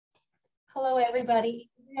Hello, everybody.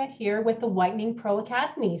 Andrea here with the Whitening Pro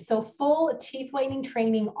Academy. So full teeth whitening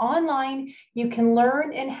training online. You can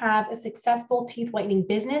learn and have a successful teeth whitening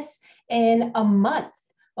business in a month.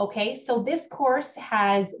 Okay, so this course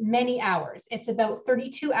has many hours. It's about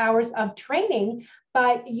 32 hours of training,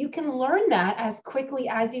 but you can learn that as quickly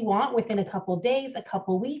as you want within a couple days, a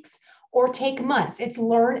couple weeks, or take months. It's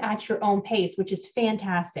learn at your own pace, which is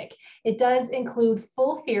fantastic. It does include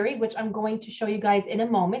full theory, which I'm going to show you guys in a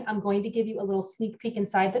moment. I'm going to give you a little sneak peek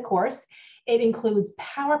inside the course. It includes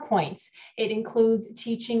PowerPoints. It includes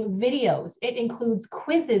teaching videos. It includes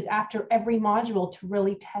quizzes after every module to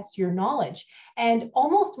really test your knowledge. And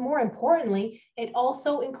almost more importantly, it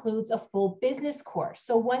also includes a full business course.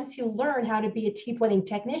 So once you learn how to be a teeth whitening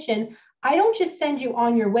technician, I don't just send you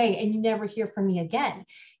on your way and you never hear from me again.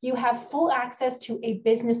 You have full access to a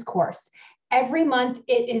business course. Every month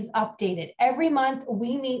it is updated. Every month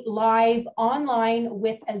we meet live online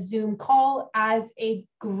with a Zoom call as a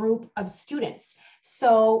group of students.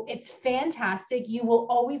 So it's fantastic. You will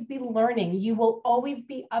always be learning. You will always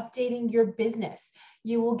be updating your business.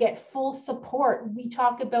 You will get full support. We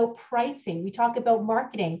talk about pricing. We talk about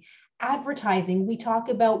marketing, advertising. We talk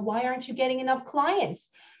about why aren't you getting enough clients?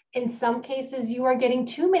 In some cases, you are getting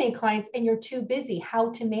too many clients and you're too busy.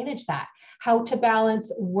 How to manage that, how to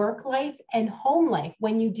balance work life and home life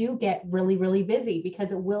when you do get really, really busy,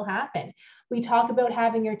 because it will happen. We talk about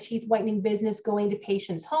having your teeth whitening business going to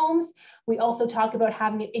patients' homes. We also talk about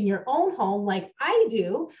having it in your own home like I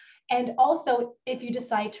do. And also if you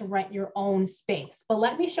decide to rent your own space. But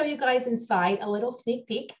let me show you guys inside a little sneak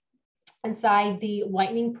peek inside the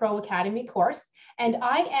Whitening Pro Academy course. And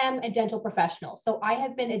I am a dental professional. So I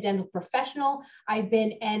have been a dental professional. I've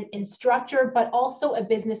been an instructor, but also a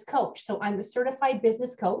business coach. So I'm a certified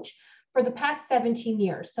business coach for the past 17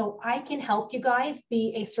 years. So I can help you guys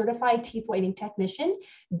be a certified teeth whitening technician,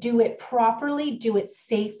 do it properly, do it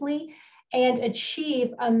safely, and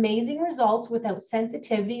achieve amazing results without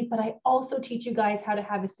sensitivity. But I also teach you guys how to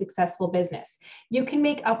have a successful business. You can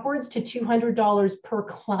make upwards to $200 per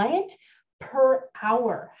client per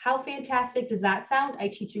hour. How fantastic does that sound? I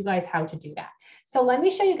teach you guys how to do that. So let me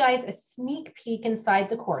show you guys a sneak peek inside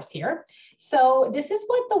the course here. So this is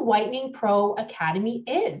what the Whitening Pro Academy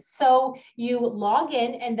is. So you log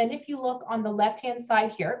in, and then if you look on the left-hand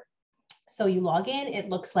side here, so you log in, it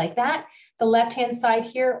looks like that. The left-hand side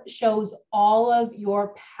here shows all of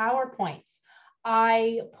your PowerPoints.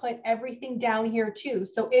 I put everything down here too.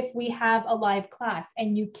 So if we have a live class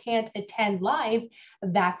and you can't attend live,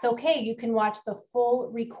 that's okay. You can watch the full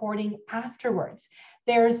recording afterwards.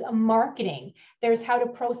 There's marketing. There's how to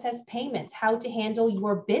process payments, how to handle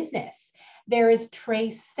your business. There is tray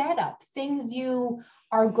setup, things you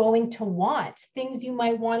are going to want, things you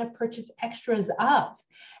might want to purchase extras of.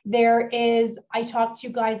 There is, I talked to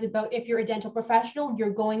you guys about if you're a dental professional, you're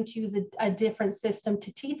going to use a different system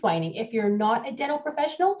to teeth whitening. If you're not a dental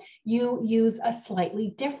professional, you use a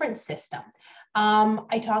slightly different system.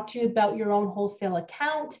 I talked to you about your own wholesale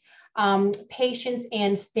account, patients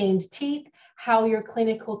and stained teeth, how your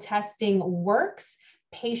clinical testing works,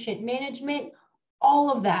 patient management, all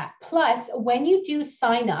of that. Plus, when you do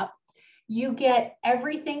sign up, you get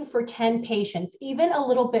everything for 10 patients, even a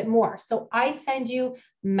little bit more. So I send you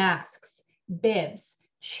masks, bibs,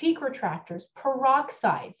 cheek retractors,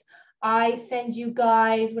 peroxides. I send you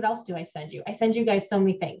guys, what else do I send you? I send you guys so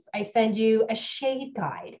many things. I send you a shade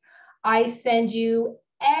guide. I send you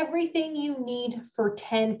everything you need for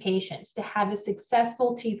 10 patients to have a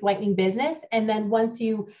successful teeth whitening business. And then once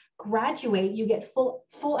you graduate, you get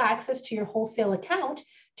full access to your wholesale account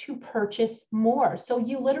to purchase more. So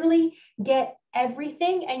you literally get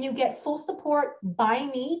everything and you get full support by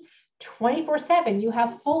me 24/7. You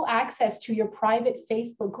have full access to your private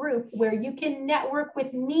Facebook group where you can network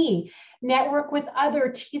with me, network with other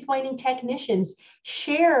teeth whitening technicians,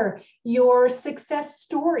 share your success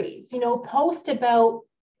stories, post about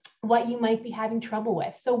what you might be having trouble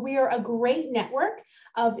with. So we are a great network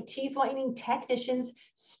of teeth whitening technicians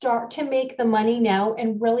start to make the money now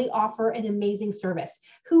and really offer an amazing service.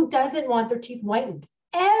 Who doesn't want their teeth whitened?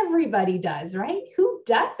 Everybody does, right? Who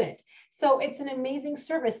doesn't? So it's an amazing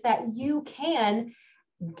service that you can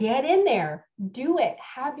get in there, do it,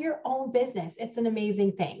 have your own business. It's an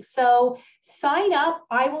amazing thing. So sign up.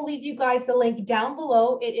 I will leave you guys the link down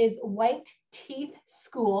below. It is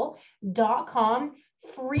whiteteethschool.com.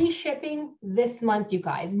 Free shipping this month, you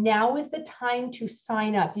guys. Now is the time to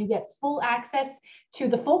sign up. You get full access to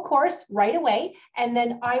the full course right away, and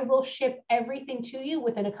then I will ship everything to you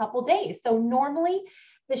within a couple days. So normally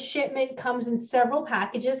the shipment comes in several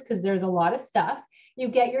packages because there's a lot of stuff. you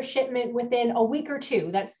get your shipment within a week or two.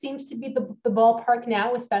 That seems to be the ballpark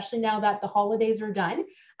now, especially now that the holidays are done.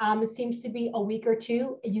 It seems to be a week or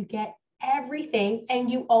two. You get everything,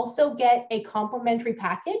 and you also get a complimentary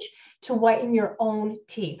package to whiten your own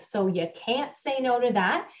teeth. So you can't say no to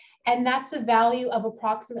that. And that's a value of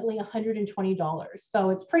approximately $120.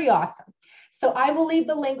 So it's pretty awesome. So I will leave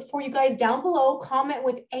the link for you guys down below. Comment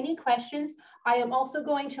with any questions. I am also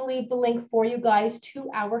going to leave the link for you guys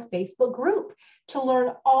to our Facebook group to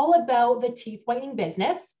learn all about the teeth whitening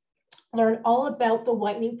business, learn all about the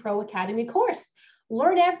Whitening Pro Academy course.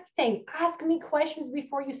 Learn everything. Ask me questions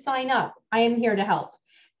before you sign up. I am here to help.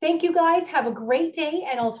 Thank you guys. Have a great day,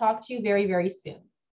 and I'll talk to you very, very soon.